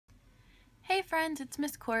Hi friends, it's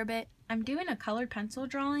Miss Corbett. I'm doing a colored pencil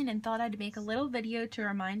drawing and thought I'd make a little video to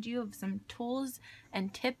remind you of some tools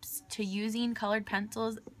and tips to using colored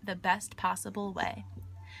pencils the best possible way.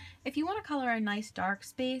 If you want to color a nice dark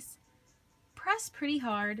space, press pretty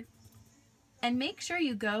hard and make sure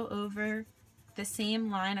you go over the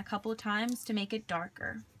same line a couple of times to make it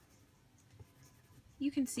darker.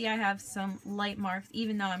 You can see I have some light marks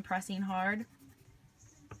even though I'm pressing hard.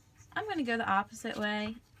 I'm going to go the opposite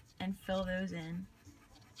way and fill those in.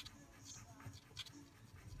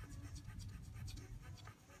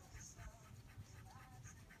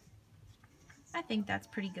 I think that's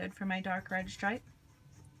pretty good for my dark red stripe.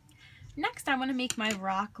 Next, I want to make my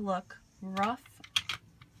rock look rough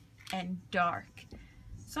and dark.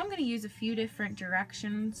 So I'm going to use a few different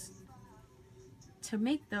directions to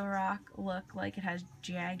make the rock look like it has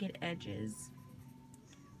jagged edges.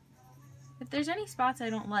 If there's any spots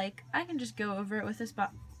I don't like, I can just go over it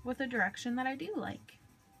with a direction that I do like.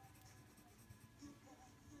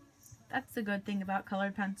 That's the good thing about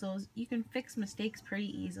colored pencils. You can fix mistakes pretty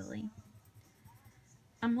easily.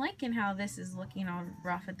 I'm liking how this is looking all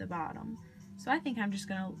rough at the bottom, so I think I'm just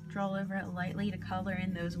going to draw over it lightly to color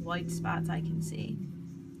in those white spots I can see.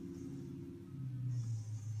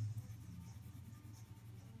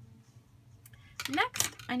 Next,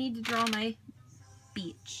 I need to draw my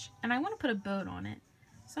beach, and I want to put a boat on it.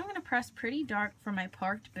 So I'm going to press pretty dark for my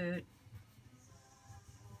parked boat.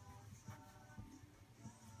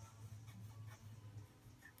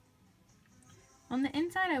 On the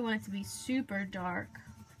inside, I want it to be super dark.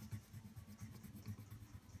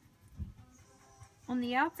 On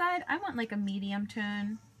the outside, I want like a medium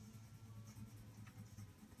tone.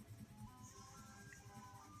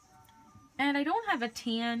 And I don't have a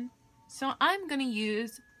tan, so I'm going to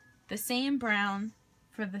use the same brown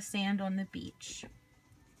for the sand on the beach.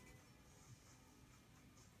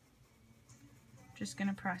 Just going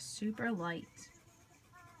to press super light.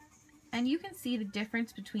 And you can see the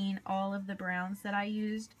difference between all of the browns that I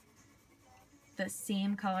used the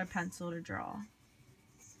same color pencil to draw.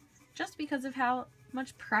 Just because of how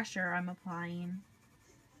much pressure I'm applying.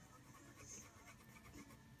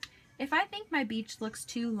 If I think my beach looks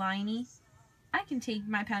too liney, I can take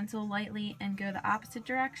my pencil lightly and go the opposite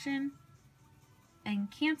direction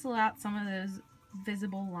and cancel out some of those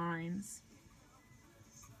visible lines.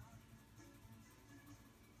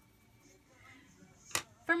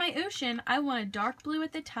 For my ocean, I want a dark blue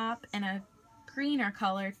at the top and a greener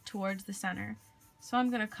color towards the center. So I'm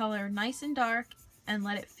going to color nice and dark and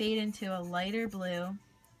let it fade into a lighter blue.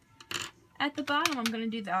 At the bottom, I'm going to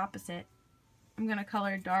do the opposite. I'm going to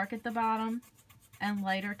color dark at the bottom and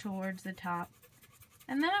lighter towards the top.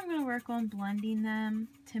 And then I'm going to work on blending them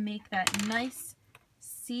to make that nice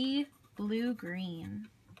sea blue green.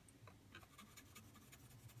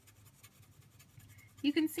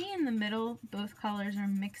 You can see in the middle both colors are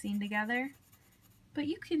mixing together, but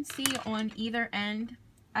you can see on either end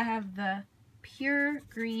I have the pure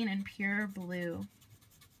green and pure blue.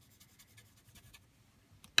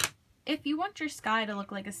 If you want your sky to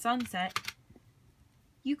look like a sunset,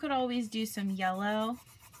 you could always do some yellow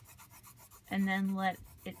and then let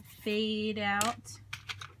it fade out.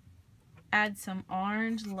 Add some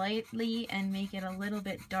orange lightly and make it a little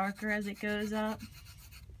bit darker as it goes up.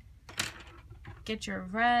 Get your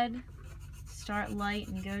red, start light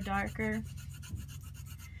and go darker.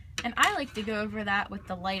 And I like to go over that with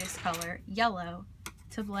the lightest color, yellow,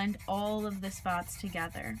 to blend all of the spots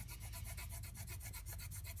together.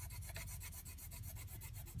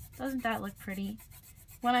 Doesn't that look pretty?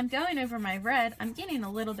 When I'm going over my red, I'm getting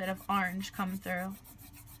a little bit of orange come through.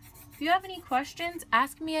 If you have any questions,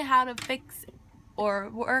 ask me how to fix or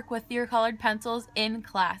work with your colored pencils in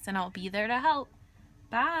class, and I'll be there to help.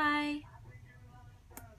 Bye!